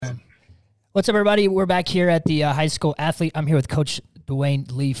What's up, everybody? We're back here at the high school athlete. I'm here with Coach Dwayne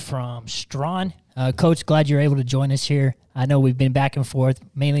Lee from Strawn. Coach, glad you're able to join us here. I know we've been back and forth.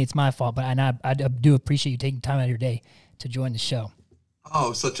 Mainly it's my fault, but I do appreciate you taking time out of your day to join the show.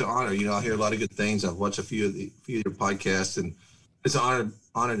 Oh, such an honor. I hear a lot of good things. I've watched a few of your podcasts, and it's an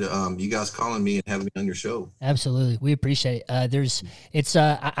honor to you guys calling me and having me on your show. Absolutely, we appreciate it.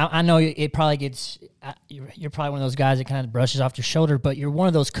 I know it probably gets. You're probably one of those guys that kind of brushes off your shoulder, but you're one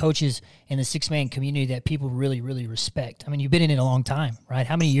of those coaches in the six-man community that people really, really respect. I mean, you've been in it a long time, right?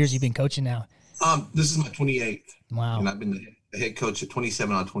 How many years have you been coaching now? This is my 28th. Wow. And I've been the head coach at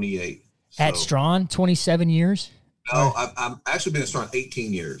 27 on 28. So. At Strawn, 27 years? No, I've actually been at Strawn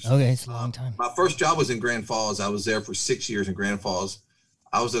 18 years. Okay, it's a long time. My first job was in Grand Falls. I was there for 6 years in Grand Falls.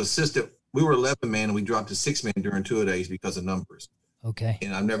 I was an assistant. We were 11-man, and we dropped to 6-man during 2 days because of numbers. Okay.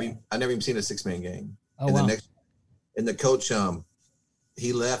 And I never even seen a 6-man game. Oh, and wow. The coach,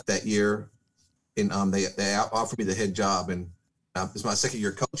 he left that year, and they offered me the head job, and it's my second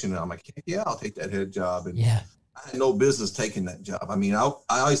year coaching, and I'm like, yeah, I'll take that head job. And yeah, I had no business taking that job. I mean, I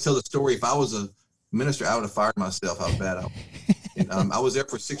always tell the story. If I was a minister, I would have fired myself. How bad I was. And I was there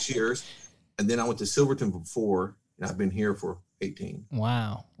for 6 years, and then I went to Silverton for 4, and I've been here for 18.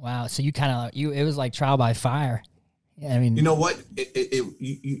 Wow. So it was like trial by fire. I mean, you know what?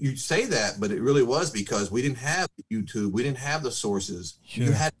 You say that, but it really was because we didn't have YouTube. We didn't have the sources. Sure.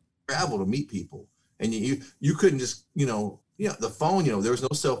 You had to travel to meet people, and you couldn't just the phone. There was no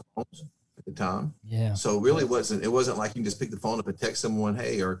cell phones at the time. Yeah. So really, it wasn't like you can just pick the phone up and text someone,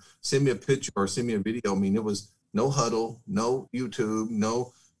 hey, or send me a picture or send me a video. I mean, it was no huddle, no YouTube,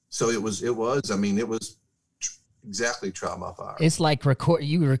 no. So it was. I mean, it was exactly trial by fire. It's like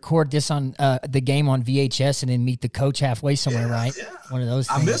you record this on the game on VHS and then meet the coach halfway somewhere, right? Yeah. One of those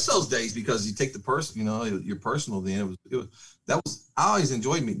things. I miss those days because you take the person, your personal. Then I always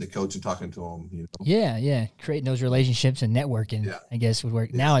enjoyed meeting the coach and talking to him. Yeah, creating those relationships and networking. Yeah. I guess would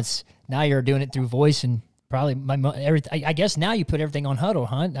work. Yeah. Now you're doing it through voice and probably everything. I guess now you put everything on Huddle,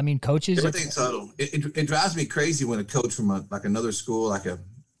 huh? I mean, coaches. Everything's Huddle. It drives me crazy when a coach from another school, like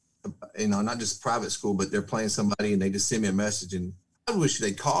not just private school, but they're playing somebody and they just send me a message, and I wish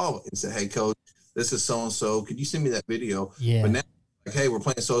they'd call and say, hey, coach, this is so-and-so. Could you send me that video? Yeah. But now, like, hey, we're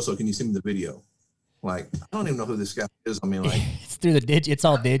playing so-and-so. Can you send me the video? Like, I don't even know who this guy is. I mean, like. It's through the it's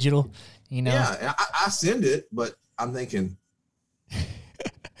all digital, Yeah, I send it, but I'm thinking,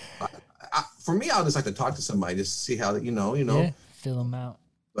 for me, I would just like to talk to somebody just to see how, Yeah, fill them out.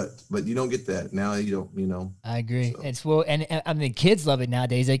 But you don't get that now. You don't. I agree. So. And I mean, kids love it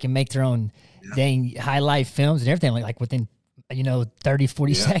nowadays. They can make their own dang highlight films and everything like within 30,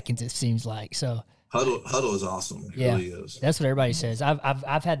 40 seconds. It seems like so. Huddle is awesome. It really is. That's what everybody says.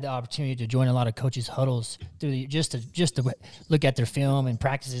 I've had the opportunity to join a lot of coaches' huddles through just to look at their film and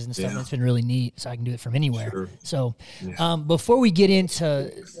practices and stuff. And it's been really neat. So I can do it from anywhere. Sure. So before we get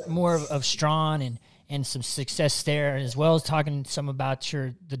into more of Strawn and some success there, as well as talking some about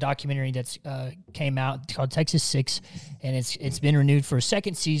the documentary that's came out called Texas 6, and it's been renewed for a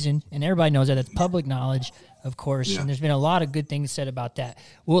second season, and everybody knows that. It's public knowledge, of course, and there's been a lot of good things said about that.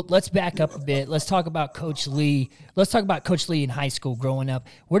 Well, let's back up a bit. Let's talk about Coach Lee. Let's talk about Coach Lee in high school growing up.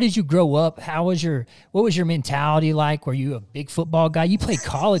 Where did you grow up? What was your mentality like? Were you a big football guy? You played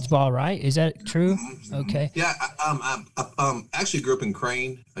college ball, right? Is that true? Okay. Yeah, I actually grew up in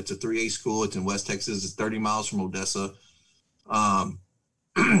Crane. It's a 3A school. It's in West Texas. It's 30 miles from Odessa.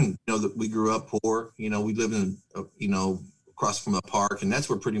 We grew up poor. We lived in, across from a park, and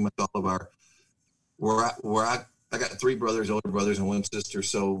that's where pretty much all of our, I got 3 brothers, older brothers, and 1 sister.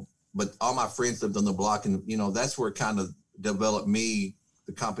 So, but all my friends lived on the block, and that's where it kind of developed me.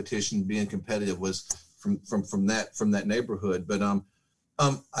 The competition, being competitive, was from that neighborhood. But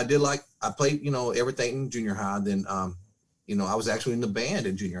I played everything in junior high. Then I was actually in the band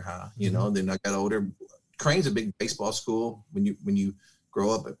in junior high. Then I got older. Crane's a big baseball school. When you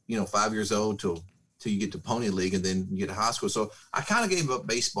grow up at 5 years old till you get to Pony League, and then you get to high school. So I kind of gave up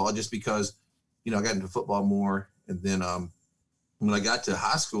baseball just because I got into football more. And then when I got to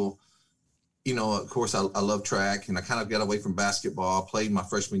high school, of course I love track, and I kind of got away from basketball. I played my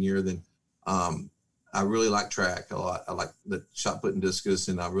freshman year. Then I really like track a lot. I like the shot put and discus,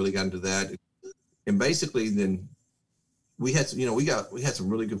 and I really got into that. And basically then we had some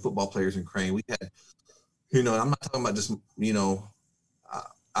really good football players in Crane. We had, I'm not talking about just,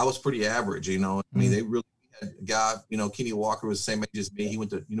 I was pretty average, I mean, they really had a guy, Kenny Walker was the same age as me. He went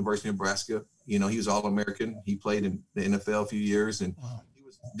to University of Nebraska. He was All-American. He played in the NFL a few years, and he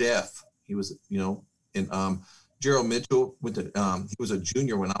was deaf. He was, and Gerald Mitchell went to, he was a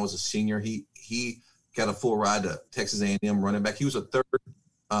junior when I was a senior. He got a full ride to Texas A&M running back. He was a third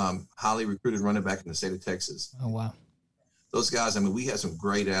highly recruited running back in the state of Texas. Oh, wow. Those guys, I mean, we had some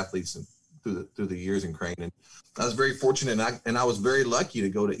great athletes through the years in Crane. And I was very fortunate, and I was very lucky to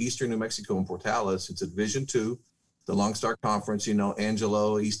go to Eastern New Mexico in Portales. It's a Division II, the Lone Star Conference,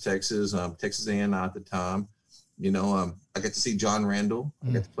 Angelo, East Texas, Texas A&M at the time. I got to see John Randall.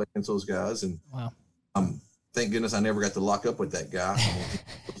 I got to play against those guys. And wow. Thank goodness I never got to lock up with that guy.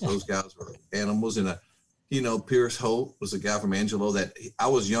 Those guys were animals. And, Pierce Holt was a guy from Angelo that I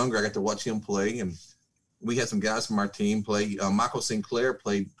was younger. I got to watch him play. And we had some guys from our team play. Michael Sinclair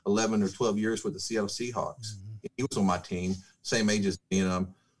played 11 or 12 years with the Seattle Seahawks. Mm-hmm. He was on my team, same age as me.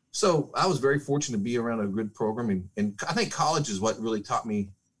 So I was very fortunate to be around a good program. And I think college is what really taught me,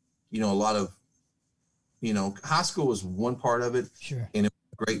 a lot of, high school was one part of it. Sure. And it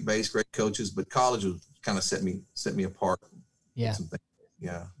was great base, great coaches, but college was kind of set me apart. Yeah.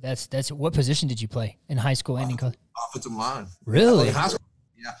 Yeah. That's what position did you play in high school and in college? Offensive line. Really? High school.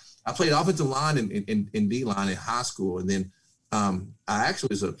 Yeah. I played offensive line and D line in high school. And then I actually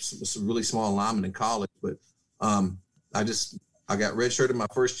was a really small lineman in college, but I got redshirted my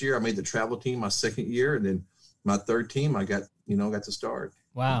first year. I made the travel team my second year. And then my third team, I got to start.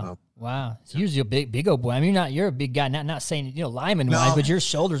 Wow. Wow. So you're a big old boy. I mean, you're a big guy, not saying, lineman wise, but your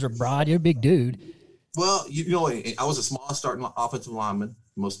shoulders are broad. You're a big dude. Well, I was a small starting offensive lineman,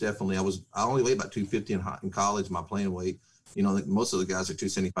 most definitely. I only weighed about 250 in college, my playing weight. Most of the guys are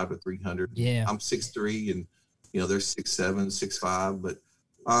 275 to 300. Yeah. I'm 6'3", and, they're 6'7", 6'5", but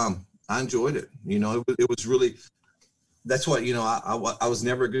I enjoyed it. It was really, that's what, I was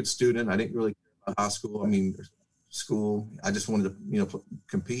never a good student. I didn't really care about high school. I mean, school, I just wanted to,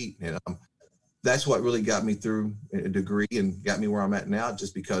 compete. And that's what really got me through a degree and got me where I'm at now,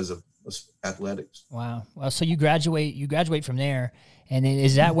 just because of athletics. Wow. Well, so you graduate from there. And then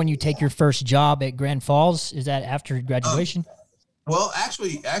is that when you take your first job at Grand Falls? Is that after graduation? Well,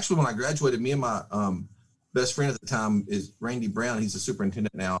 actually, when I graduated, me and my best friend at the time is Randy Brown. He's the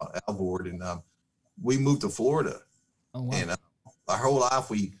superintendent now at Alvord, and we moved to Florida. Oh, wow. And our whole life,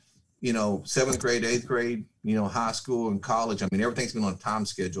 we, 7th grade, 8th grade, high school and college. I mean, everything's been on a time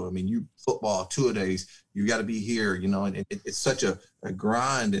schedule. I mean, football, 2-a-days, you got to be here, and it's such a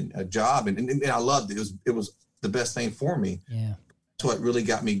grind and a job. And I loved it. It was the best thing for me. Yeah. That's what really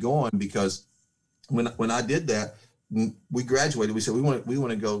got me going, because when I did that, we graduated. We said, we want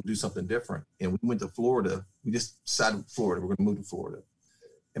to go do something different. And we went to Florida. We just decided Florida. We're going to move to Florida.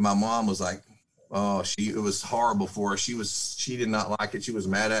 And my mom was like, oh, it was horrible for her. She did not like it. She was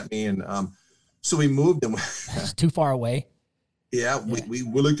mad at me. And so we moved. And it's too far away. Yeah. We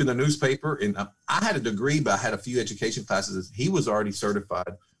looked in the newspaper, and I had a degree, but I had a few education classes. He was already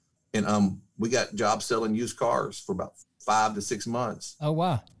certified. And we got jobs selling used cars for about 5 to 6 months. Oh,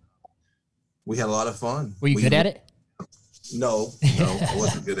 wow. We had a lot of fun. Were you good at it? No, I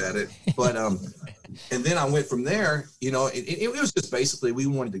wasn't good at it. But and then I went from there. It was just basically we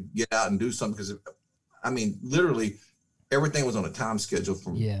wanted to get out and do something, because, literally everything was on a time schedule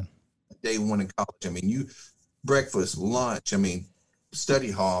from day one in college. I mean, breakfast, lunch. I mean,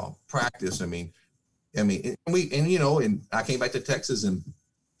 study hall, practice. And I came back to Texas and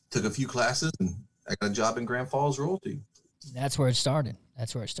took a few classes, and I got a job in Grand Falls Royalty. That's where it started.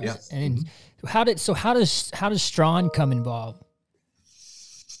 Yeah. And how does Strawn come involved?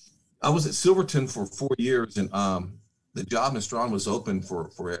 I was at Silverton for 4 years, and the job in Strawn was open for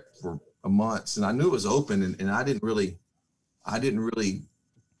a month, and I knew it was open, and I didn't really,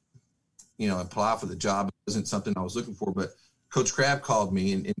 apply for the job. It wasn't something I was looking for, but Coach Crabb called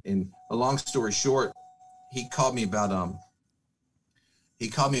me, and a long story short, he called me about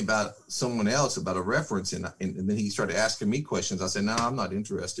someone else, about a reference, and then he started asking me questions. I said, no, I'm not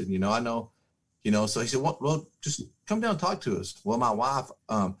interested. I know, so he said, well, just come down and talk to us. Well, my wife,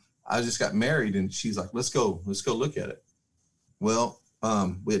 I just got married, and she's like, let's go look at it. Well,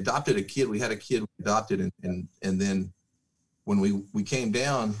 we adopted a kid. We had a kid we adopted. And then when we came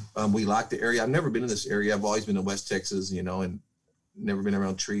down, we liked the area. I've never been in this area. I've always been in West Texas, and never been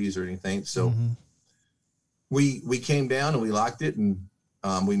around trees or anything. So we came down and we liked it. And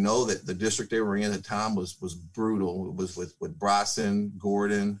we know that the district they were in at the time was brutal. It was with Bryson,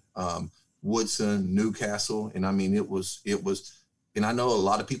 Gordon, Woodson, Newcastle. And I mean, it was, and I know a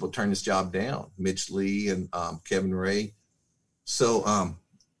lot of people turned this job down, Mitch Lee and Kevin Ray. So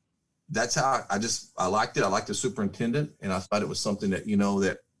that's how I liked it. I liked the superintendent, and I thought it was something that,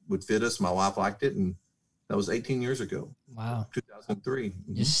 that would fit us. My wife liked it, and that was 18 years ago. Wow. 2003.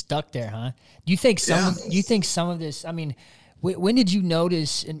 Just stuck there, huh? Do you think some of this, I mean, when did you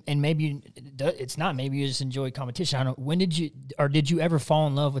notice, and maybe it's not, maybe you just enjoy competition. I don't know. When did you ever fall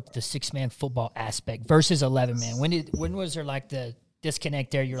in love with the 6-man football aspect versus 11-man? When was there like the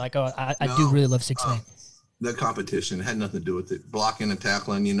disconnect there? You're like, oh, I do No. really love six man. The competition had nothing to do with it. Blocking and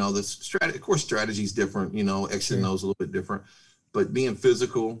tackling, you know, the strategy, of course, strategy is different, you know, X and O's a little bit different, but being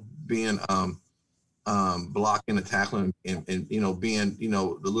physical, being blocking and tackling and, you know, being, you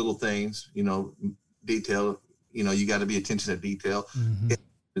know, the little things, you know, detail, you know, you got to be attention to detail. Mm-hmm.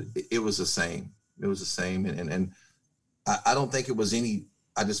 It was the same. It was the same. And I don't think it was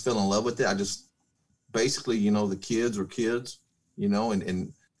I just fell in love with it. I just basically, you know, the kids were kids, you know,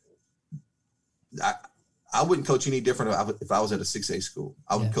 and I wouldn't coach any different if I was at a 6A school.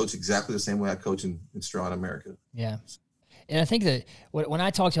 I would coach exactly the same way I coach in Strong America. Yeah. And I think that when I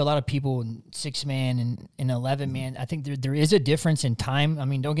talk to a lot of people in 6-man and 11-man, I think there is a difference in time. I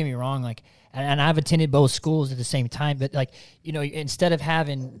mean, don't get me wrong. Like, and I've attended both schools at the same time, but like, you know, instead of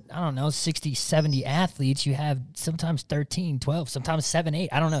having, I don't know, 60, 70 athletes, you have sometimes 13, 12, sometimes 7, 8.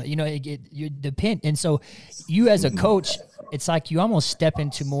 I don't know, you know, you depend. And so you as a coach, it's like you almost step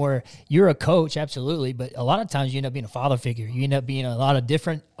into more, you're a coach, absolutely, but a lot of times you end up being a father figure. You end up being a lot of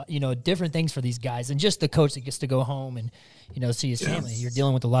different, you know, different things for these guys, and just the coach that gets to go home and, you know, see his family. You're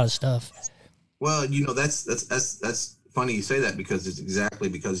dealing with a lot of stuff. Well, you know, that's funny you say that, because it's exactly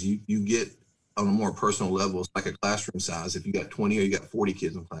because you get on a more personal level. It's like a classroom size. If you got 20 or you got 40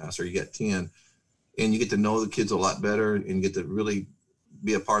 kids in class, or you got 10, and you get to know the kids a lot better and get to really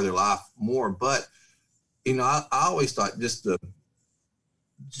be a part of their life more. But, you know, I always thought just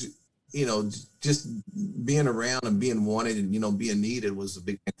being around and being wanted and, you know, being needed was a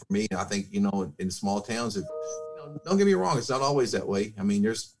big thing for me. I think, you know, in small towns, don't get me wrong, it's not always that way. I mean,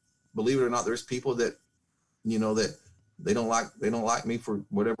 believe it or not, there's people that, you know, that they don't like me for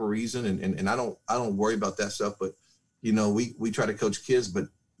whatever reason. And I don't worry about that stuff, but, you know, we try to coach kids, but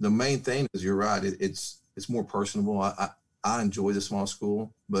the main thing is, you're right. It's more personable. I enjoy the small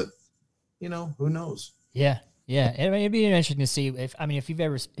school, but, you know, who knows? Yeah. Yeah, it'd be interesting to see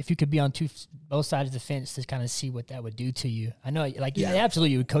if you could be on both sides of the fence to kind of see what that would do to you. I know, like,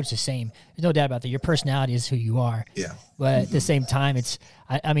 absolutely, you would coach the same. There's no doubt about that. Your personality is who you are. Yeah. But at the same time,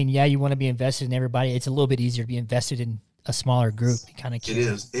 you want to be invested in everybody. It's a little bit easier to be invested in a smaller group. You kind of care. It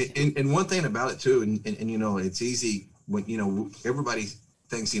is. And one thing about it too, and you know, it's easy when, you know, everybody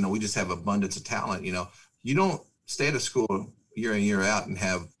thinks, you know, we just have abundance of talent. You know, you don't stay at a school year in, year out and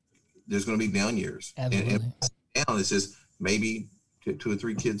there's going to be down years. Absolutely. And down, it's just maybe 2 or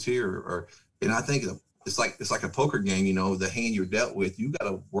 3 kids here, and I think it's like a poker game. You know, the hand you're dealt with, you got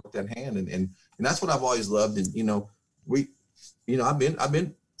to work that hand, and that's what I've always loved. And, you know, I've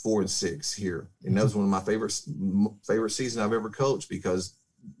been 4 and 6 here, and that was one of my favorite seasons I've ever coached, because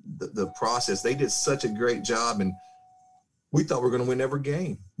the process, they did such a great job, and we thought we were going to win every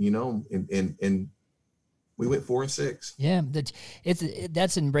game, you know, and we went 4 and 6. Yeah,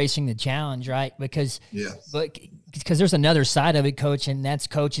 that's embracing the challenge, right? Because there's another side of it, Coach, and that's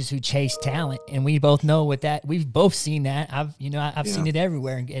coaches who chase talent, and we both know we've both seen that. I've seen it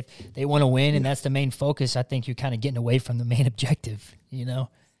everywhere. And if they want to win, and that's the main focus, I think you're kind of getting away from the main objective, you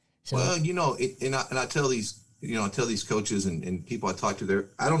know. So, well, you know, I tell these coaches and people I talk to,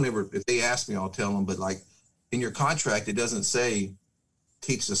 if they ask me, I'll tell them, but like in your contract, it doesn't say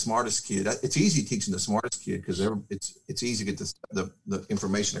teach the smartest kid. It's easy teaching the smartest kid, because it's easy to get the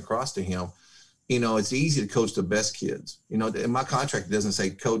information across to him. You know, it's easy to coach the best kids. You know, in my contract, it doesn't say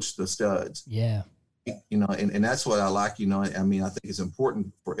coach the studs. Yeah. You know, and that's what I like. You know, I mean, I think it's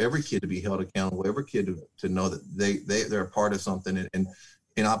important for every kid to be held accountable, every kid to know that they're a part of something. And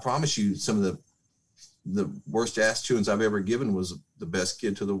I promise you, some of the worst ass chewings I've ever given was the best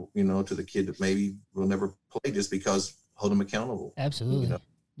kid to the kid that maybe will never play, just because hold them accountable. Absolutely. You know?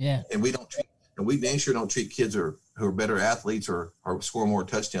 Yeah. And we damn sure don't treat kids who are better athletes or score more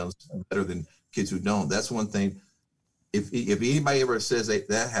touchdowns better than kids who don't. That's one thing. If anybody ever says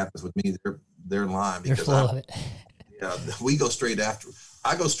that happens with me, they're lying, because they're full of it. Yeah, we go straight after.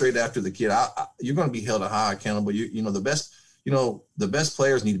 I go straight after the kid. You're going to be held high accountable. You know, the best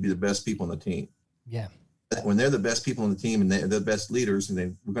players need to be the best people on the team. Yeah. When they're the best people on the team and they're the best leaders, and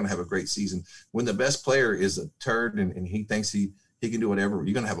then we're going to have a great season. When the best player is a turd and he thinks he can do whatever,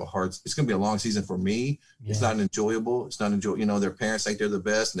 it's going to be a long season for me. Yeah. It's not enjoyable. You know, their parents think they're the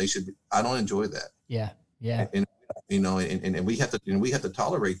best, and I don't enjoy that. Yeah. Yeah. And you know, and we have to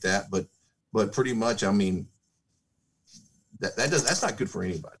tolerate that, but pretty much, I mean, that's not good for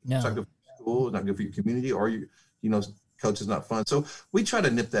anybody. No. It's not good for school. It's not good for your community, or coach is not fun. So we try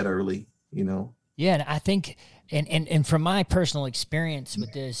to nip that early, you know. Yeah, and I think, and from my personal experience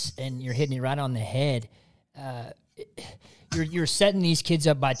with this, and you're hitting it right on the head, you're setting these kids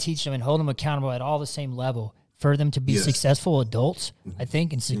up by teaching them and holding them accountable at all the same level for them to be Yes. successful adults, I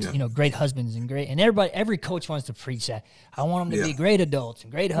think, and Yeah. you know, great husbands and every coach wants to preach that. I want them to be great adults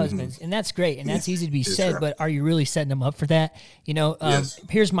and great husbands, and that's great, and that's easy to be said. right. But are you really setting them up for that? You know, Yes.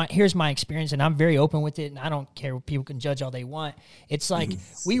 here's my experience, and I'm very open with it, and I don't care. People can judge all they want. It's like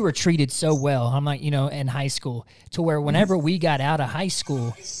we were treated so well. I'm like, you know, in high school, to where whenever we got out of high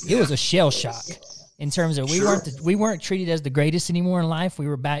school, it was a shell shock. In terms of we weren't treated as the greatest anymore in life. We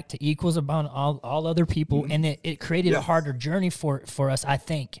were back to equals upon all other people, and it created a harder journey for us, I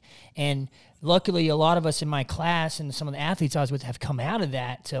think. And luckily, a lot of us in my class and some of the athletes I was with have come out of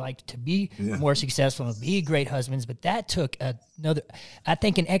that to be more successful and be great husbands. But that took another, I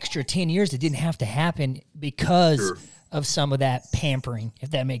think, an extra 10 years. It didn't have to happen because of some of that pampering,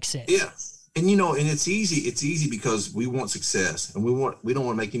 if that makes sense. Yeah. And, you know, and it's easy because we want success and we don't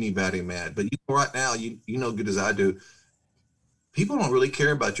want to make anybody mad. But right now, you know, good as I do, people don't really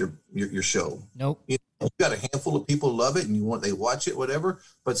care about your show. Nope. You know, you got a handful of people love it and they watch it, whatever.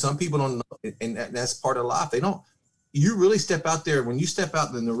 But some people don't know, and that's part of life. They don't, you really step out there. When you step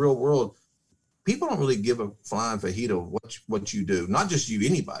out in the real world, people don't really give a flying fajita what you do. Not just you,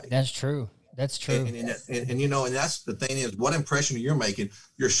 anybody. That's true. That's true. And you know, and that's the thing is, what impression you're making.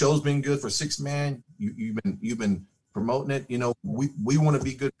 Your show's been good for 6 Man. You've been promoting it. You know, we want to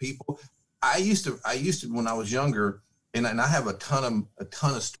be good people. I used to when I was younger, and I have a ton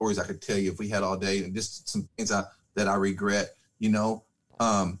of stories I could tell you if we had all day, and just some things that I regret. You know,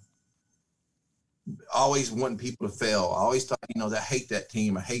 always wanting people to fail. I always thought, you know, that I hate that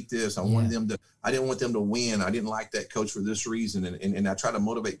team. I hate this. I didn't want them to win. I didn't like that coach for this reason. And I try to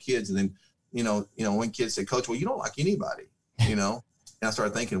motivate kids. And then, you know, when kids say, Coach, well, you don't like anybody, you know, and I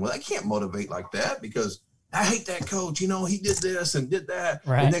started thinking, well, I can't motivate like that because I hate that coach. You know, he did this and did that.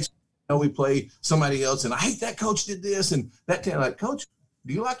 Right. The next, you know, we play somebody else and I hate that coach did this and that. Like, Coach,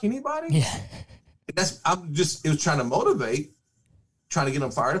 do you like anybody? Yeah. And it was trying to motivate, trying to get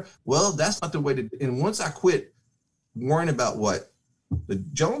them fired up. Well, that's not the way to. And once I quit worrying about what the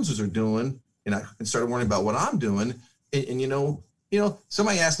Joneses are doing, and I started worrying about what I'm doing, and you know,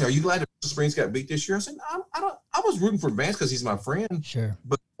 somebody asked me, "Are you glad that Springs got beat this year?" I said, I was rooting for Vance because he's my friend. Sure.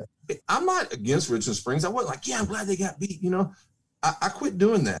 But I'm not against Richmond Springs. I wasn't like, yeah, I'm glad they got beat. You know, I quit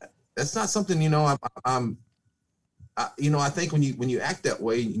doing that. That's not something, you know, I think when you act that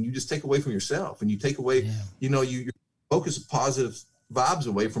way and you just take away from yourself and you take away, you know, you focus positive vibes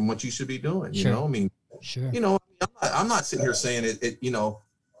away from what you should be doing. You know, I mean, you know, I'm not sitting here saying it, you know,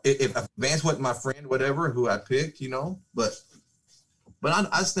 if Vance wasn't my friend, whatever, who I picked, you know, but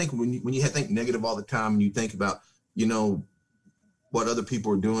I just think when you think negative all the time and you think about, you know, what other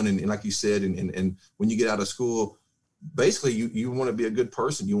people are doing. And like you said, and when you get out of school, basically you want to be a good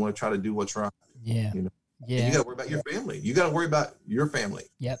person. You want to try to do what's right. Yeah. You know? Yeah. You got to worry about your family. You got to worry about your family.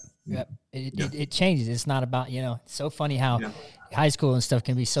 Yep. It changes. It's not about, you know, it's so funny how high school and stuff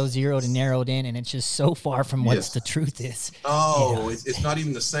can be so zeroed and narrowed in, and it's just so far from what the truth is. Oh, you know? it's not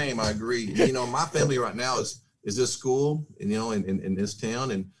even the same. I agree. You know, my family right now is this school, and, you know, in this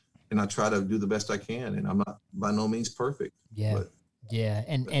town, and I try to do the best I can, and I'm not by no means perfect. Yeah. But, yeah,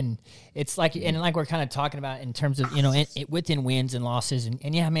 and it's like, and like we're kind of talking about in terms of, you know, within wins and losses,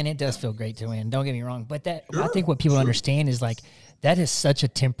 and yeah, man, it does feel great to win. Don't get me wrong, but I think what people understand is like that is such a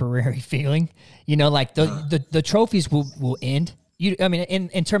temporary feeling. You know, like the trophies will end. I mean,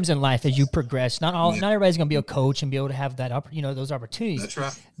 in terms of life as you progress, not everybody's gonna be a coach and be able to have that those opportunities. That's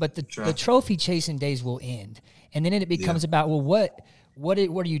right. But the trophy chasing days will end, and then it becomes about, well, what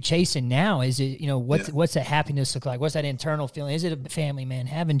are you chasing now? Is it, you know, what's that happiness look like? What's that internal feeling? Is it a family, man,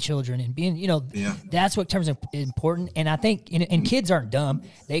 having children and being, you know, that's what terms of important. And I think, and kids aren't dumb.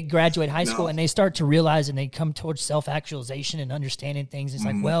 They graduate high school and they start to realize, and they come towards self-actualization and understanding things. It's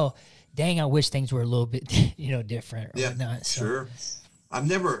like, well, dang, I wish things were a little bit, you know, different or whatnot. So. Sure. I've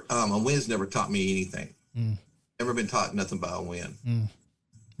never, a win's never taught me anything. Never been taught nothing by a win.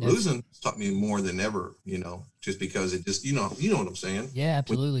 Losing taught me more than ever, you know, just because it just, you know what I'm saying? Yeah,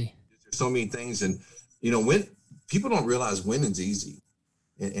 absolutely. There's so many things. And, you know, when people don't realize winning's easy.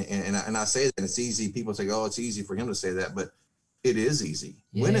 And I say that it's easy. People say, oh, it's easy for him to say that, but it is easy.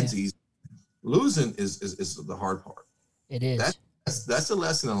 Yeah. Winning's easy. Losing is the hard part. It is. That's the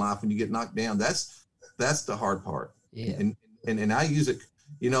lesson in life. When you get knocked down, that's the hard part. Yeah. And I use it,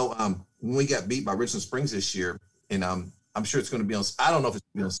 you know, when we got beat by Richmond Springs this year, and I'm sure it's going to be on. I don't know if it's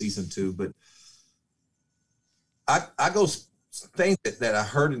going to be on season 2, but I go things that I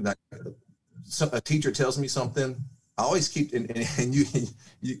heard, and that a teacher tells me something. I always keep, and you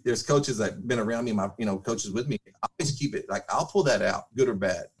there's coaches that been around me, coaches with me. I always keep it, like, I'll pull that out, good or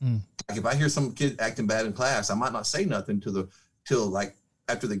bad. Like if I hear some kid acting bad in class, I might not say nothing till like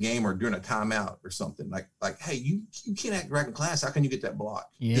after the game or during a timeout or something like, hey, you can't act right in class. How can you get that block?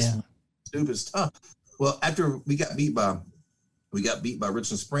 Yeah. This stupid stuff. Well, after we got beat by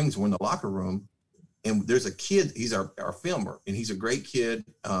Richland Springs, we're in the locker room, and there's a kid. He's our filmer, and he's a great kid.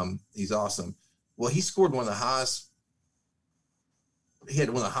 He's awesome. Well, he scored one of the highest. He had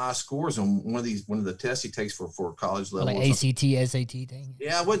one of the highest scores on one of the tests he takes for college level. Like ACT, SAT thing.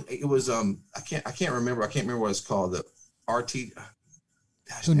 Yeah, it was I can't remember what it's called. The RT.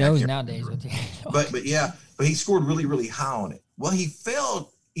 Gosh, who knows nowadays? But he scored really, really high on it. Well, he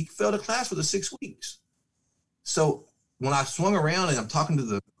failed a class for the 6 weeks. So when I swung around and I'm talking to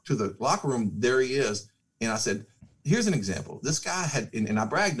the locker room, there he is. And I said, here's an example. This guy and I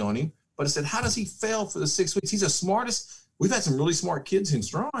bragged on him, but I said, how does he fail for the 6 weeks? He's the smartest. We've had some really smart kids in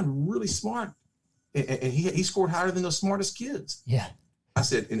Straughn, really smart. And he scored higher than the smartest kids. Yeah. I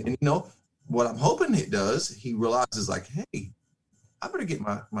said, and you know, what I'm hoping it does, he realizes like, hey, I better get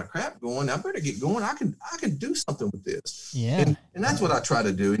my crap going. I better get going. I can do something with this. Yeah. And that's what I try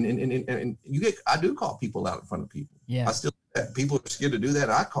to do. And I do call people out in front of people. Yeah. People are scared to do that.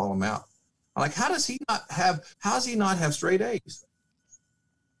 I call them out. I'm like, how does he not have straight A's?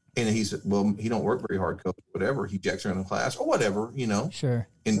 And he said, well, he don't work very hard, coach, whatever. He jacks around in class or whatever, you know. Sure.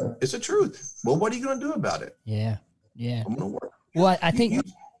 And it's the truth. Well, what are you going to do about it? Yeah. Yeah. I'm going to work. Well, I think,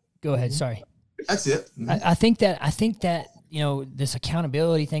 go ahead. Sorry. That's it. I think that, you know, this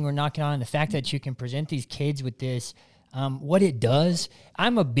accountability thing we're knocking on, the fact that you can present these kids with this, what it does,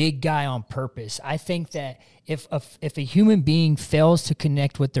 I'm a big guy on purpose. I think that if a human being fails to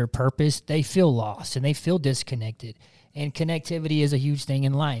connect with their purpose, they feel lost and they feel disconnected. And connectivity is a huge thing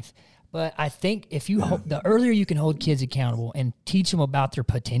in life. But I think if the earlier you can hold kids accountable and teach them about their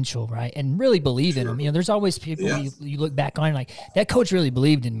potential, right, and really believe in them. You know, there's always people you look back on like, that coach really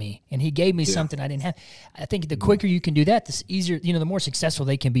believed in me and he gave me something I didn't have. I think the quicker you can do that, the easier, you know, the more successful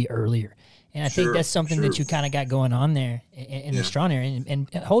they can be earlier. And I think that's something that you kind of got going on there in the Straughn area,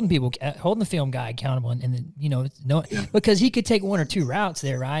 and holding the film guy accountable, and you know, because he could take one or two routes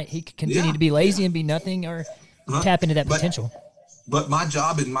there, right? He could continue to be lazy and be nothing, or tap into that potential. But my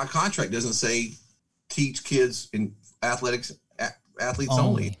job in my contract doesn't say teach kids in athletes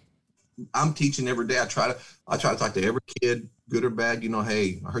only. I'm teaching every day. I try to talk to every kid, good or bad. You know,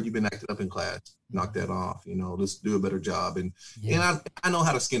 hey, I heard you've been acting up in class. Knock that off. You know, let's do a better job. And I know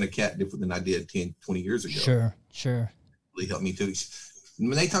how to skin a cat different than I did 10, 20 years ago. Sure. Really helped me too.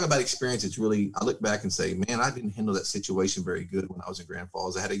 When they talk about experience, it's really, I look back and say, man, I didn't handle that situation very good when I was in Grand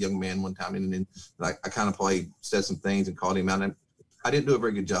Falls. I had a young man one time, and then I kind of probably said some things and called him out. And I didn't do a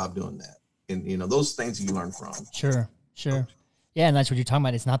very good job doing that. And, you know, those things you learn from. Sure. Yeah, and that's what you're talking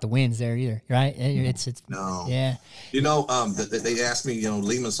about. It's not the wins there either, right? It's no. Yeah. You know, they asked me, you know,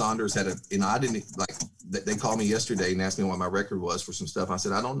 Lehman Saunders had I didn't like, they called me yesterday and asked me what my record was for some stuff. I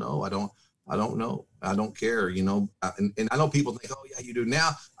said, I don't know. I don't know. I don't care, you know. And I know people think, oh, yeah, you do.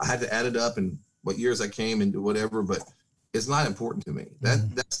 Now I had to add it up and what years I came and do whatever, but it's not important to me.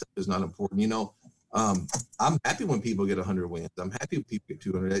 That stuff is not important. You know, I'm happy when people get 100 wins. I'm happy when people get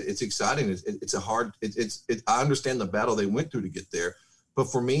 200. It's exciting. It's a hard. I understand the battle they went through to get there, but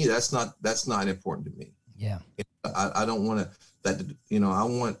for me, that's not important to me. Yeah. I don't want to. You know, I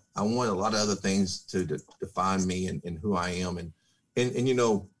want a lot of other things to define me and who I am, and you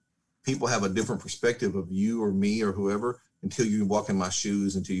know, people have a different perspective of you or me or whoever until you walk in my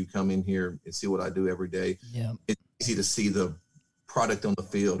shoes, until you come in here and see what I do every day. Yeah. It's easy to see the product on the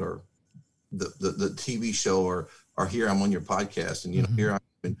field or the TV show or here I'm on your podcast and, you know, here I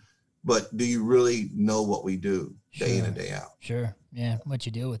am. But do you really know what we do day in and day out? Sure. Yeah. What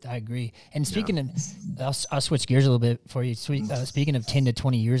you deal with. I agree. And speaking of, I'll switch gears a little bit for you. Speaking of 10 to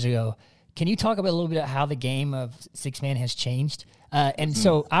 20 years ago, can you talk about a little bit about how the game of six man has changed?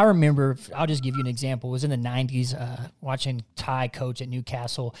 So I remember, I'll just give you an example. It was in the 90s, watching Ty coach at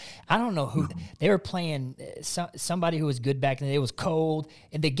Newcastle. I don't know who, they were playing somebody who was good back in the day. It was cold.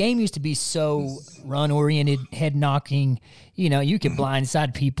 And the game used to be so run-oriented, head-knocking. You know, you could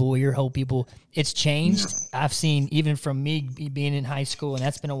blindside people, ear-hole people. It's changed. I've seen, even from me being in high school, and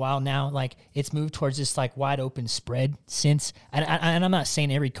that's been a while now, like it's moved towards this like wide open spread since. And I'm not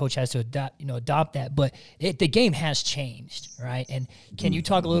saying every coach has to adopt that, but the game has changed, right? And can you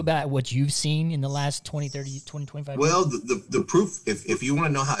talk a little about what you've seen in the last 20, 25 years? Well, the proof, if you want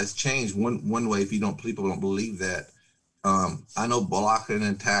to know how it's changed, one way, if people don't believe that, I know blocking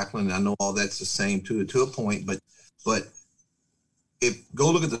and tackling, I know all that's the same to a point, but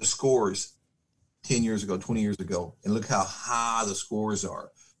go look at the scores 10 years ago, 20 years ago, and look how high the scores are,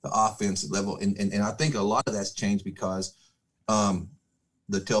 the offensive level. And I think a lot of that's changed because the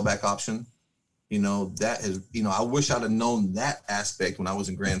tailback option that has, I wish I'd have known that aspect when I was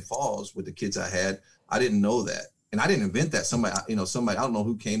in Grand Falls with the kids I had. I didn't know that. And I didn't invent that. Somebody, I don't know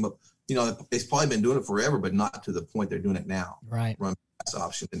who came up, it's probably been doing it forever, but not to the point they're doing it now. Right. Run pass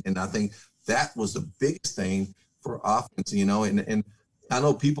option. And I think that was the biggest thing for offense, and I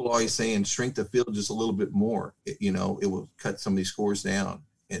know people are always saying shrink the field just a little bit more. It will cut some of these scores down.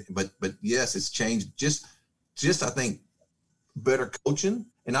 But yes, it's changed. Just I think better coaching.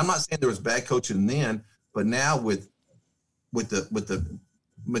 And I'm not saying there was bad coaching then, but now with the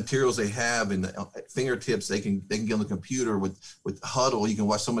materials they have and the fingertips, they can get on the computer with Huddle. You can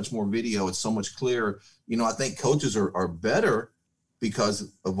watch so much more video. It's so much clearer. I think coaches are better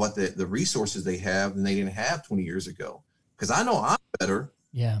because of what the resources they have than they didn't have 20 years ago. Because I know I'm better.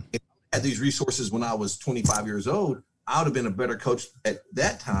 Yeah. If I had these resources when I was 25 years old, I would have been a better coach at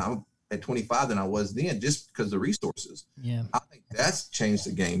that time at 25 than I was then, just because of the resources. Yeah. I think that's changed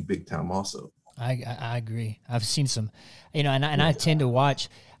the game big time also. I agree. I've seen some, and I tend to watch.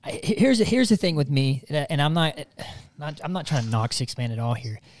 Here's the thing with me, and I'm not trying to knock Sixth Man at all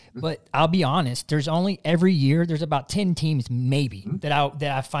here, but I'll be honest. There's only every year there's about 10 teams maybe that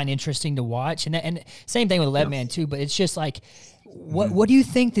I find interesting to watch, and same thing with 11 man too. But it's just like, what do you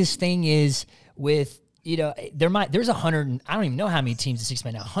think this thing is with? There's 100. I don't even know how many teams in Sixth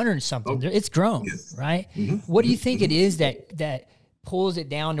Man now. 100 something. It's grown, right? What do you think it is that pulls it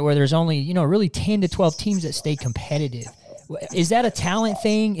down to where there's only really 10 to 12 teams that stay competitive? Is that a talent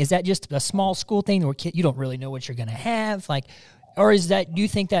thing? Is that just a small school thing where you don't really know what you're going to have? Or do you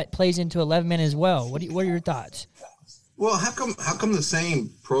think that plays into 11 men as well? What are your thoughts? Well, how come the same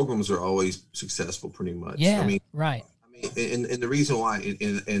programs are always successful pretty much? Yeah, right. And the reason why,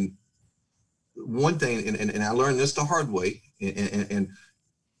 and one thing, and I learned this the hard way, and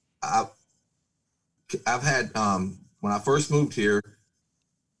I've had, when I first moved here,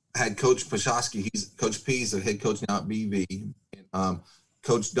 I had Coach Pashosky. Coach P is the head coach now at BV. And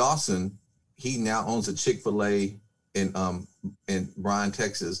Coach Dawson, he now owns a Chick-fil-A in Bryan,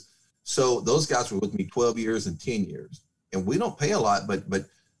 Texas. So those guys were with me 12 years and 10 years. And we don't pay a lot, but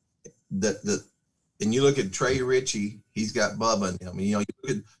and you look at Trey Ritchie, he's got Bubba in him. You look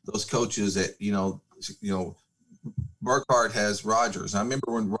at those coaches that, Burkhardt has Rogers. I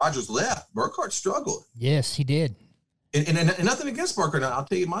remember when Rogers left, Burkhardt struggled. Yes, he did. And nothing against Burkhardt. I'll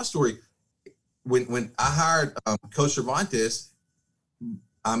tell you my story. When I hired Coach Cervantes,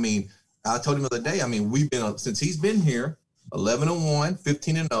 I told him the other day, we've been, since he's been here, 11-1,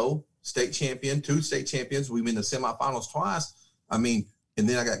 15-0, state champion, 2 state champions. We've been in the semifinals twice. And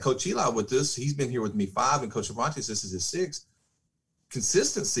then I got Coach Eli with us. He's been here with me 5, and Coach Cervantes, this is his 6th.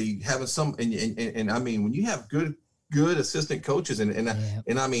 Consistency, having some, and when you have good assistant coaches,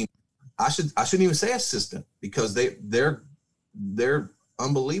 I shouldn't even say assistant, because they're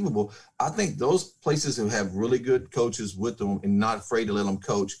unbelievable. I think those places who have really good coaches with them and not afraid to let them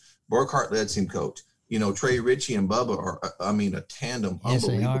coach. Burkhardt lets him coach. Trey Ritchie and Bubba are, a tandem. Yes,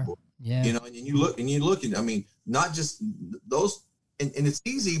 unbelievable. They are. Yeah. And you look, not just those. And it's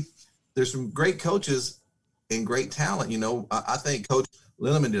easy. There's some great coaches and great talent. I think Coach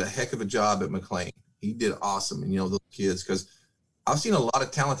Linneman did a heck of a job at McLean. He did awesome. And, those kids, because I've seen a lot of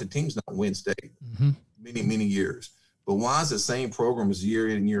talented teams not win state many, many years. But why is the same programs year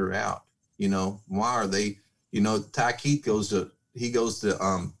in, year out? Why are they, Ty Keith goes to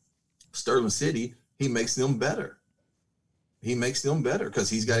Sterling City. He makes them better. Because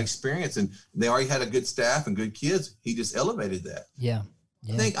he's got experience, and they already had a good staff and good kids. He just elevated that. Yeah.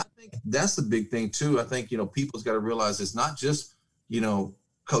 I think that's the big thing too. I think, people's got to realize it's not just,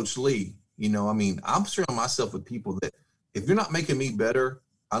 Coach Lee. I'm surrounding myself with people that, if you're not making me better,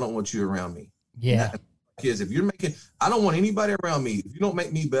 I don't want you around me. Yeah. Kids, I don't want anybody around me. If you don't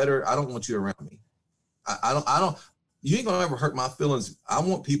make me better, I don't want you around me. I don't, you ain't gonna ever hurt my feelings. I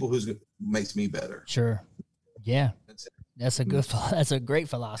want people who makes me better. Sure. Yeah. That's a great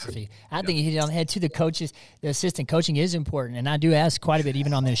philosophy. I think you hit it on the head too. The assistant coaching is important. And I do ask quite a bit,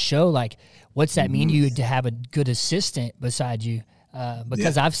 even on this show, what's that mean to you to have a good assistant beside you?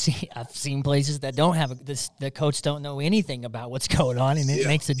 Because I've seen places that don't have the coach don't know anything about what's going on, and it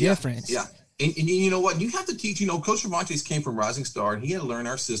makes a difference. Yeah. And you know what? You have to teach, Coach Cervantes came from Rising Star, and he had to learn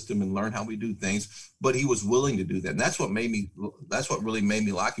our system and learn how we do things, but he was willing to do that. And that's what really made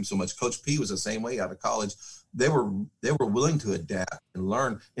me like him so much. Coach P was the same way out of college. They were willing to adapt and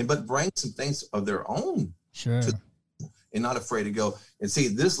learn, but bring some things of their own. Sure. And not afraid to go. And see,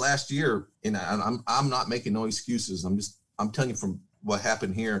 this last year, and I'm not making no excuses. I'm telling you from what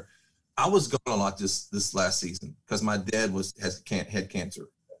happened here. I was gone a lot this last season because my dad had cancer.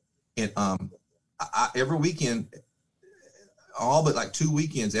 And every weekend, all but like 2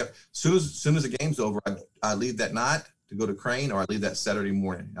 weekends. Soon as the game's over, I leave that night to go to Crane, or I leave that Saturday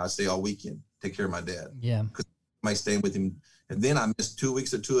morning. I stay all weekend, take care of my dad. Yeah. Because I might stay with him. And then I missed 2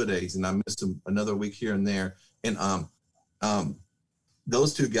 weeks of two-a-days, and I missed another week here and there. And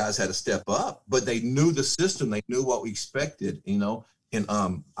those two guys had to step up, but they knew the system. They knew what we expected, you know. And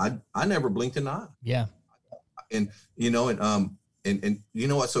I never blinked an eye. Yeah. And you know, and you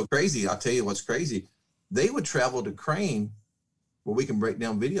know what's so crazy? I'll tell you what's crazy. They would travel to Crane where we can break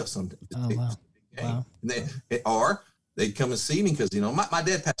down video sometimes. Oh, wow. Wow. And or they'd come and see me because, you know, my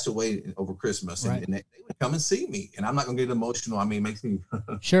dad passed away over Christmas, and, Right. and they would come and see me. And I'm not going to get emotional. I mean, it makes me.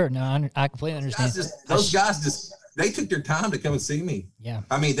 Sure. No, I completely understand. Those guys just, they took their time to come and see me. Yeah.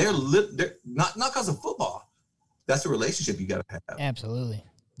 I mean, they're not because of football. That's a relationship you got to have. Absolutely.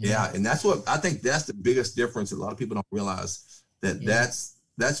 Yeah. And that's what I think that's the biggest difference. A lot of people don't realize that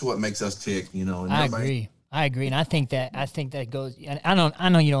that's what makes us tick, you know. And I agree. And I think that goes, and I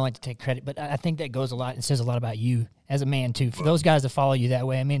know you don't like to take credit, but I think that goes a lot and says a lot about you as a man too. For those guys to follow you that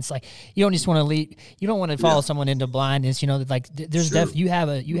way, I mean, it's like you don't just want to lead, you don't want to follow someone into blindness. You know, like there's you have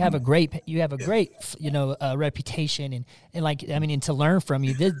a great you know reputation, and like I mean, and to learn from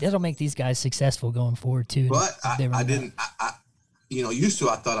you, that'll make these guys successful going forward too. But I didn't. You know, used to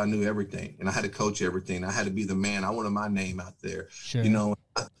I thought I knew everything, and I had to coach everything. I had to be the man. I wanted my name out there. Sure. You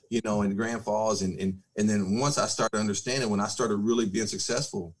know, in Grand Falls, and then once I started understanding, when I started really being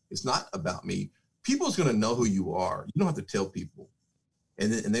successful, it's not about me. People's going to know who you are. You don't have to tell people,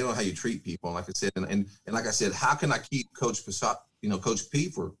 and they know how you treat people. And like I said, and like I said, how can I keep Coach P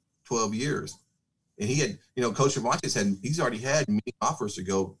for 12 years? And he had, you know, Coach Cervantes he's already had many offers to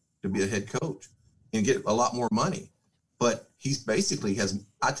go to be a head coach and get a lot more money. But he's basically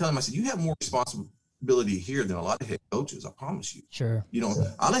I tell him, I said, you have more responsibility here than a lot of head coaches. I promise you. Sure. You know,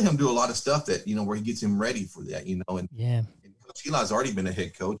 I let him do a lot of stuff that, you know, where he gets him ready for that, you know, and Coach Eli's already been a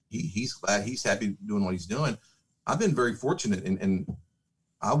head coach. He's glad, he's happy doing what he's doing. I've been very fortunate, and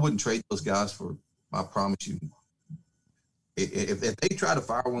I wouldn't trade those guys for, I promise you. If they try to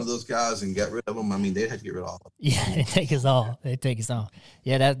fire one of those guys and get rid of them, I mean, they'd have to get rid of all of them. Yeah, they take us all.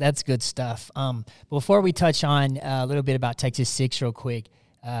 Yeah, that's good stuff. Before we touch on a little bit about Texas 6 real quick,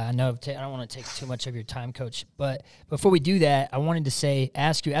 I know I don't want to take too much of your time, Coach, but before we do that, I wanted to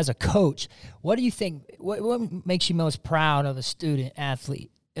ask you, as a coach, what do you think, what makes you most proud of a student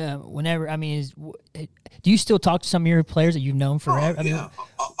athlete? Whenever, I mean, do you still talk to some of your players that you've known forever? Oh, yeah,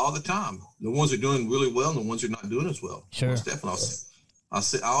 all the time. The ones that are doing really well and the ones that are not doing as well. Sure. Most definitely. I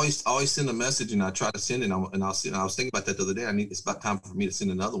always send a message, and I try to send it, and I was thinking about that the other day. It's about time for me to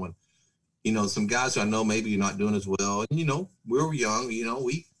send another one. You know, some guys who I know maybe you're not doing as well. And, you know, we were young, you know,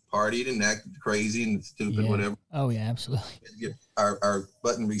 we partied and acted crazy and stupid, whatever. Oh, yeah, absolutely. Get our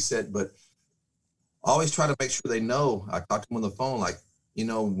button reset. But I always try to make sure they know. I talk to them on the phone, like, you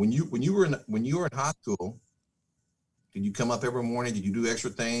know, when you were in high school, did you come up every morning? Did you do extra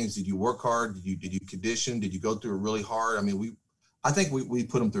things? Did you work hard? Did you condition? Did you go through a really hard? I mean, I think we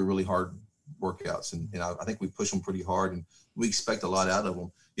put them through really hard workouts, and I think we push them pretty hard, and we expect a lot out of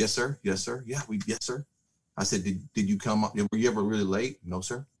them. Yes, sir. Yes, sir. Yeah, yes, sir. I said, did you come up? Were you ever really late? No,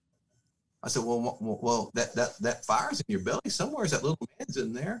 sir. I said, well, that fire's in your belly somewhere. Is that little man's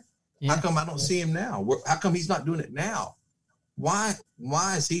in there? Yeah. How come I don't see him now? How come he's not doing it now? Why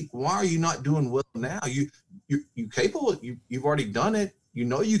are you not doing well now? You capable, you've already done it. You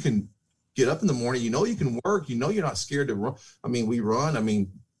know, you can get up in the morning, you know, you can work, you know, you're not scared to run. I mean, we run, I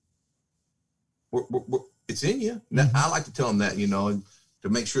mean, it's in you. Mm-hmm. I like to tell them that, you know, and to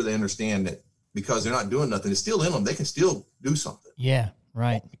make sure they understand that because they're not doing nothing, it's still in them. They can still do something. Yeah.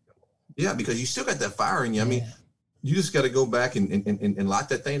 Right. Yeah. Because you still got that fire in you. I mean, you just got to go back and light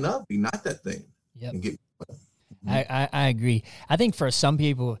that thing up, ignite that thing. Yep. And get. I agree. I think for some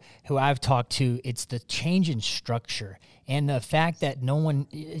people who I've talked to, it's the change in structure and the fact that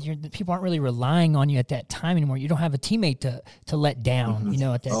people aren't really relying on you at that time anymore. You don't have a teammate to let down, you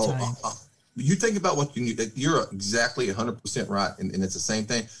know, at that time. You think about what you're exactly 100% right. And it's the same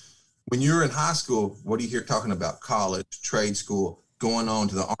thing. When you're in high school, what do you hear talking about? College, trade school, going on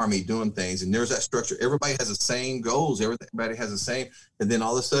to the Army, doing things. And there's that structure. Everybody has the same goals. Everybody has the same. And then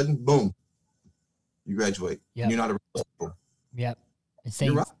all of a sudden, boom. You graduate. Yep. You're not a real. Yep. It's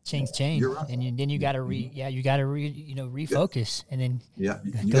things change. You're right. And then you got to refocus and then you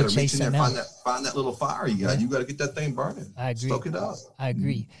got to reach in there and find that little fire you got. You got to get that thing burning. I agree. Stoke it up. I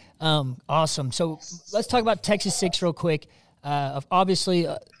agree. Awesome. So let's talk about Texas 6 real quick. Obviously,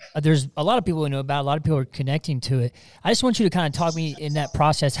 there's a lot of people who know about it. A lot of people are connecting to it. I just want you to kind of talk me in that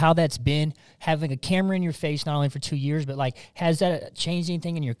process, how that's been, having a camera in your face, not only for 2 years, but like, has that changed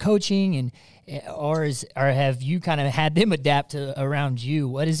anything in your coaching, or have you kind of had them adapt to around you?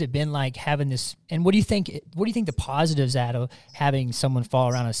 What has it been like having this? And what do you think the positives out of having someone fall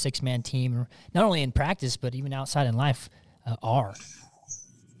around a 6-man team, or not only in practice but even outside in life, are?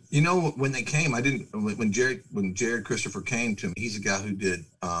 You know, when they came, when Jared Christopher came to me, he's a guy who did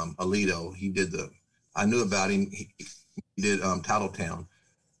Alito. I knew about him. He did Tattletown.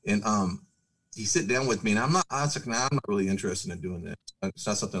 And he sit down with me, and I was like, I'm not really interested in doing this. It's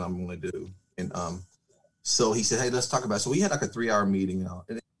not something I'm going to do. And so he said, hey, let's talk about it. So we had like a 3-hour meeting.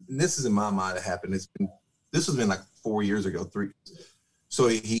 And this is in my mind, it happened. This has been like 4 years ago, 3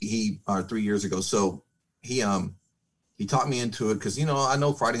 years ago. So he talked me into it because, you know, I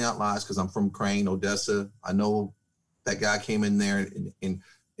know Friday Night Lights because I'm from Crane, Odessa. I know that guy came in there and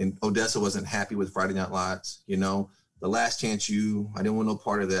Odessa wasn't happy with Friday Night Lights. You know, The Last Chance U, I didn't want no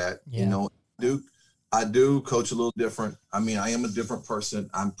part of that. Yeah. You know, I do coach a little different. I mean, I am a different person.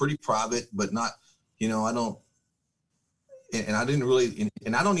 I'm pretty private, but not, you know, I don't. And I didn't really,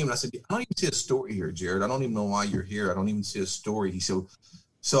 and I said, I don't even see a story here, Jared. I don't even know why you're here. I don't even see a story. He said,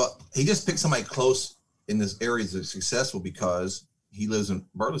 so he just picked somebody close in this area that's successful because he lives in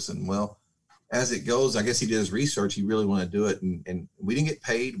Burleson. Well, as it goes, I guess he did his research. He really wanted to do it. And we didn't get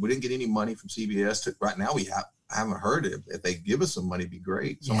paid. We didn't get any money from CBS. Right now, I haven't heard it. If they give us some money, it'd be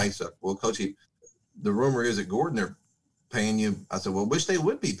great. Somebody said, well, Coach, the rumor is at Gordon, they're paying you. I said, well, wish they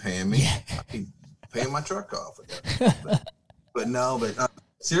would be paying me. Yeah. I'd be paying my truck off. But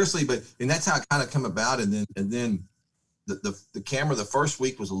seriously, and that's how it kind of come about. And then the camera, the first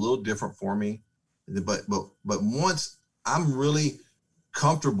week was a little different for me. But once I'm really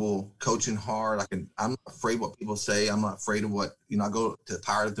comfortable coaching hard, I'm not afraid what people say. I'm not afraid of what, you know, I go to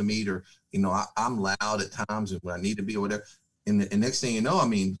Pirate at the Meet, or, you know, I'm loud at times when I need to be or whatever. And next thing you know, I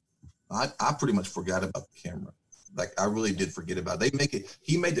mean, I pretty much forgot about the camera. Like I really did forget about it.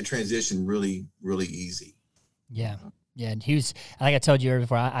 He made the transition really, really easy. Yeah. Yeah, and he was, like I told you earlier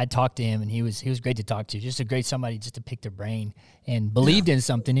before, I talked to him, and he was great to talk to. Just a great somebody just to pick their brain and believed in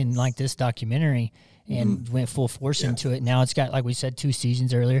something in like this documentary and went full force into it. Now it's got, like we said, 2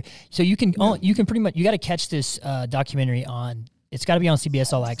 seasons earlier. So you can pretty much, you got to catch this documentary on, it's got to be on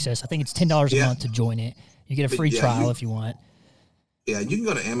CBS All Access. I think it's $10 a month to join it. You get a free trial if you want. Yeah, you can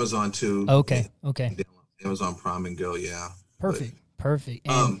go to Amazon too. Okay. Amazon Prime and go, Perfect.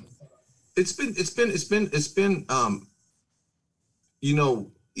 And, it's been you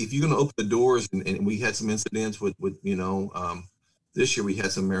know, if you're going to open the doors, and we had some incidents with you know, this year we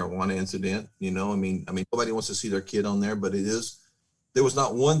had some marijuana incident, you know, I mean, nobody wants to see their kid on there, but there was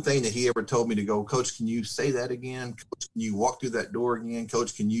not one thing that he ever told me to go, Coach, can you say that again? Coach, can you walk through that door again?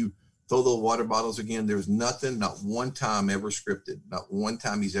 Coach, can you throw those water bottles again? There's nothing, not one time ever scripted. Not one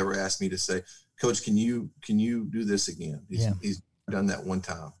time he's ever asked me to say, Coach, can you do this again? He's done that one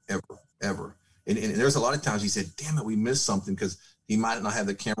time, ever. And there's a lot of times he said, damn it, we missed something, because he might not have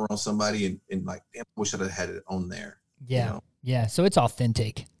the camera on somebody and like, damn, I wish I'd have had it on there. Yeah. You know? Yeah. So it's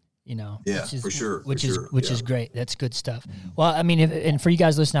authentic, you know. Yeah, for sure. Which is great. That's good stuff. Well, I mean, and for you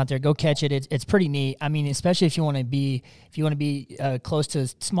guys listening out there, go catch it. It's pretty neat. I mean, especially if you want to be close to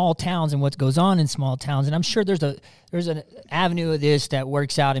small towns and what goes on in small towns. And I'm sure there's an avenue of this that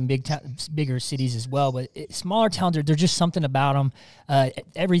works out in bigger cities as well. But smaller towns, there's just something about them.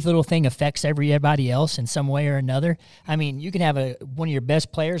 Every little thing affects everybody else in some way or another. I mean, you can have one of your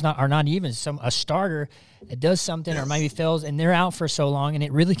best players, not even a starter, that does something or maybe fails, and they're out for so long, and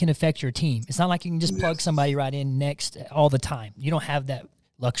it really can affect your team. It's not like you can just plug somebody right in next all the time. You don't have that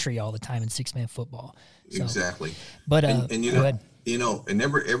luxury all the time in 6-man football. So, exactly. But and you know, and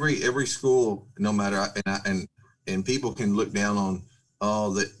every school, no matter, and people can look down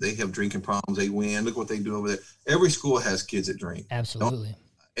on, they have drinking problems, they win, look what they do over there. Every school has kids that drink. Absolutely.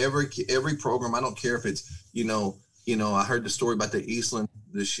 Every program, I don't care if it's, you know, I heard the story about the Eastland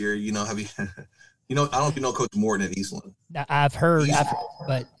this year. You know, have you? You know, I don't know if you know Coach Morton at Eastland. I've heard,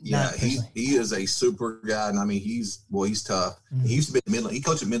 but yeah, he is a super guy, and I mean, he's tough. Mm-hmm. He used to be at Midland. He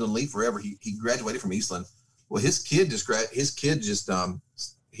coached at Midland Lee forever. He graduated from Eastland. Well, his kid just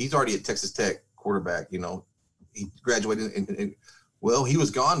he's already at Texas Tech quarterback. You know, he graduated, and well, he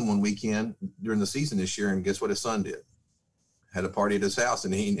was gone one weekend during the season this year, and guess what his son did? Had a party at his house,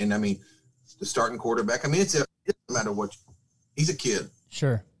 and I mean, the starting quarterback. I mean, it doesn't matter what. He's a kid.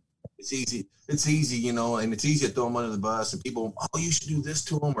 Sure. It's easy, you know, and it's easy to throw them under the bus, and people, oh, you should do this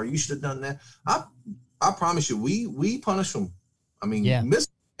to them, or you should have done that. I promise you, we punish them. I mean, miss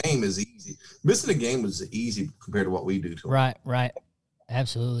game is easy. Missing a game is easy compared to what we do to them. Right.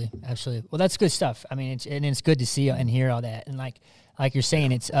 Absolutely. Well, that's good stuff. I mean, it's good to see and hear all that. And like you're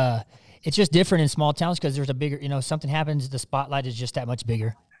saying, it's just different in small towns because there's a bigger, something happens, the spotlight is just that much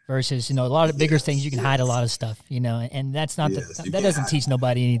bigger versus, a lot of bigger things, you can hide a lot of stuff, and that's not, that doesn't teach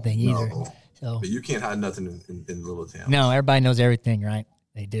nobody anything either. So, but you can't hide nothing in little towns. No, everybody knows everything, right?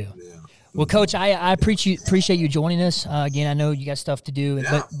 They do. Yeah. Well, Coach, I appreciate you joining us. Again, I know you got stuff to do,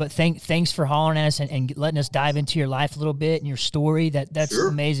 but thanks for hollering at us and letting us dive into your life a little bit and your story. That's sure.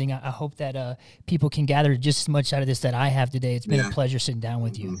 Amazing. I hope that people can gather just as much out of this that I have today. It's been a pleasure sitting down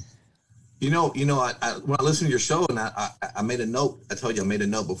with you. When I listened to your show and I made a note. I told you I made a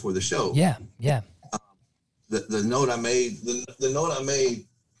note before the show. Yeah. The note I made. The note I made.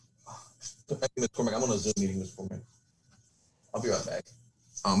 Ms. Cormack, I'm on a Zoom meeting, Ms. Cormack. I'll be right back.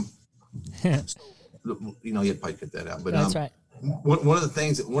 You had to probably cut that out, but that's right. One of the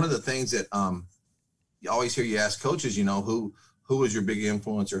things that you always hear you ask coaches, who was your big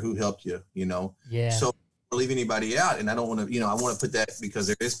influence or who helped you, Yeah. So I don't leave anybody out, and I don't want to, I want to put that because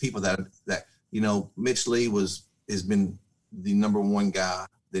there is people that Mitch Lee has been the number one guy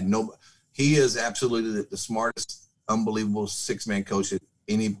that he is absolutely the smartest, unbelievable 6-man coach that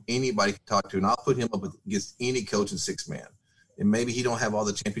anybody can talk to, and I'll put him up against any coach in 6-man. And maybe he don't have all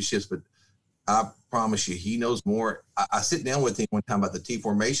the championships, but I promise you, he knows more. I sit down with him one time about the T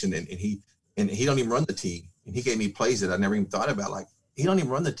formation, and he don't even run the T. And he gave me plays that I never even thought about. Like, he don't even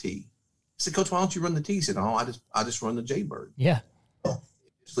run the T. I said, Coach, why don't you run the T? He said, oh, I just run the Jaybird. Yeah.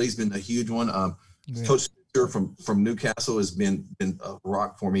 He's been a huge one. Coach Spencer from Newcastle has been a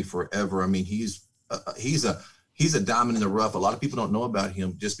rock for me forever. I mean, he's a diamond in the rough. A lot of people don't know about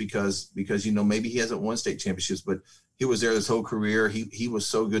him just because maybe he hasn't won state championships, but he was there his whole career. He was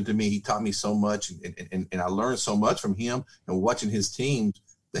so good to me. He taught me so much, and I learned so much from him and watching his teams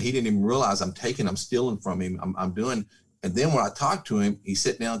that he didn't even realize I'm stealing from him. I'm doing. And then when I talked to him, he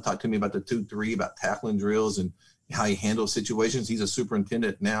sat down and talked to me about the 2-3, about tackling drills and how he handles situations. He's a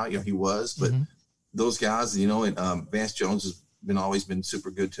superintendent now. He was, but those guys, and Vance Jones has always been super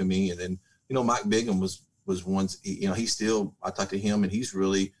good to me. And then, Mike Bigham was once, he's still, I talked to him, and he's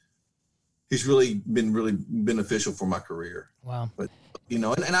really been really beneficial for my career. Wow. But, and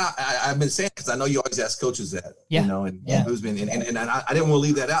I've been saying, because I know you always ask coaches that, who's been, and I didn't want to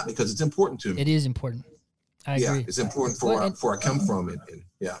leave that out because it's important to me. It is important. I agree. It's important for I come from it. And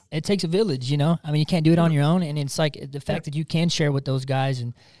it takes a village, I mean, you can't do it on your own. And it's like the fact that you can share with those guys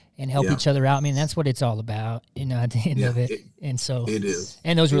and help each other out. I mean, that's what it's all about, at the end of it. And so it is.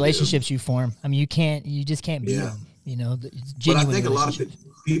 And those relationships you form. I mean, you just can't beat them, But I think a lot of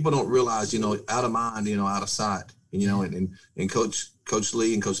people don't realize, out of mind, out of sight, and Coach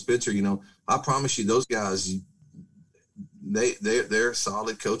Lee and Coach Spencer, I promise you those guys, they're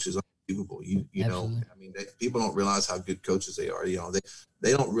solid coaches. Unbelievable. I mean, people don't realize how good coaches they are.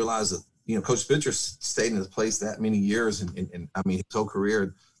 They don't realize that, Coach Spencer stayed in his place that many years and I mean, his whole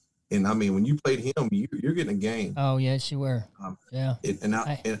career. And I mean, when you played him, you're getting a game. Oh yes, you were. I'll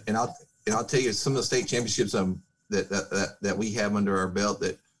tell you some of the state championships that we have under our belt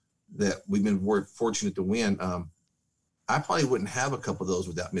that we've been fortunate to win. I probably wouldn't have a couple of those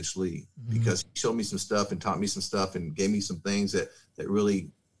without Mitch Lee because he showed me some stuff and taught me some stuff and gave me some things that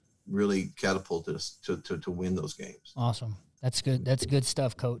really catapulted us to win those games. Awesome. That's good. That's good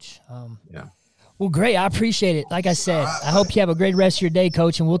stuff, Coach. Well, great. I appreciate it. Like I said, I hope you have a great rest of your day,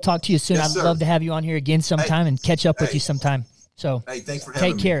 Coach, and we'll talk to you soon. Yes, I'd love to have you on here again sometime and catch up with you sometime. So thanks for having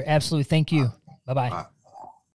me. Take care. Absolutely. Thank you. Bye-bye.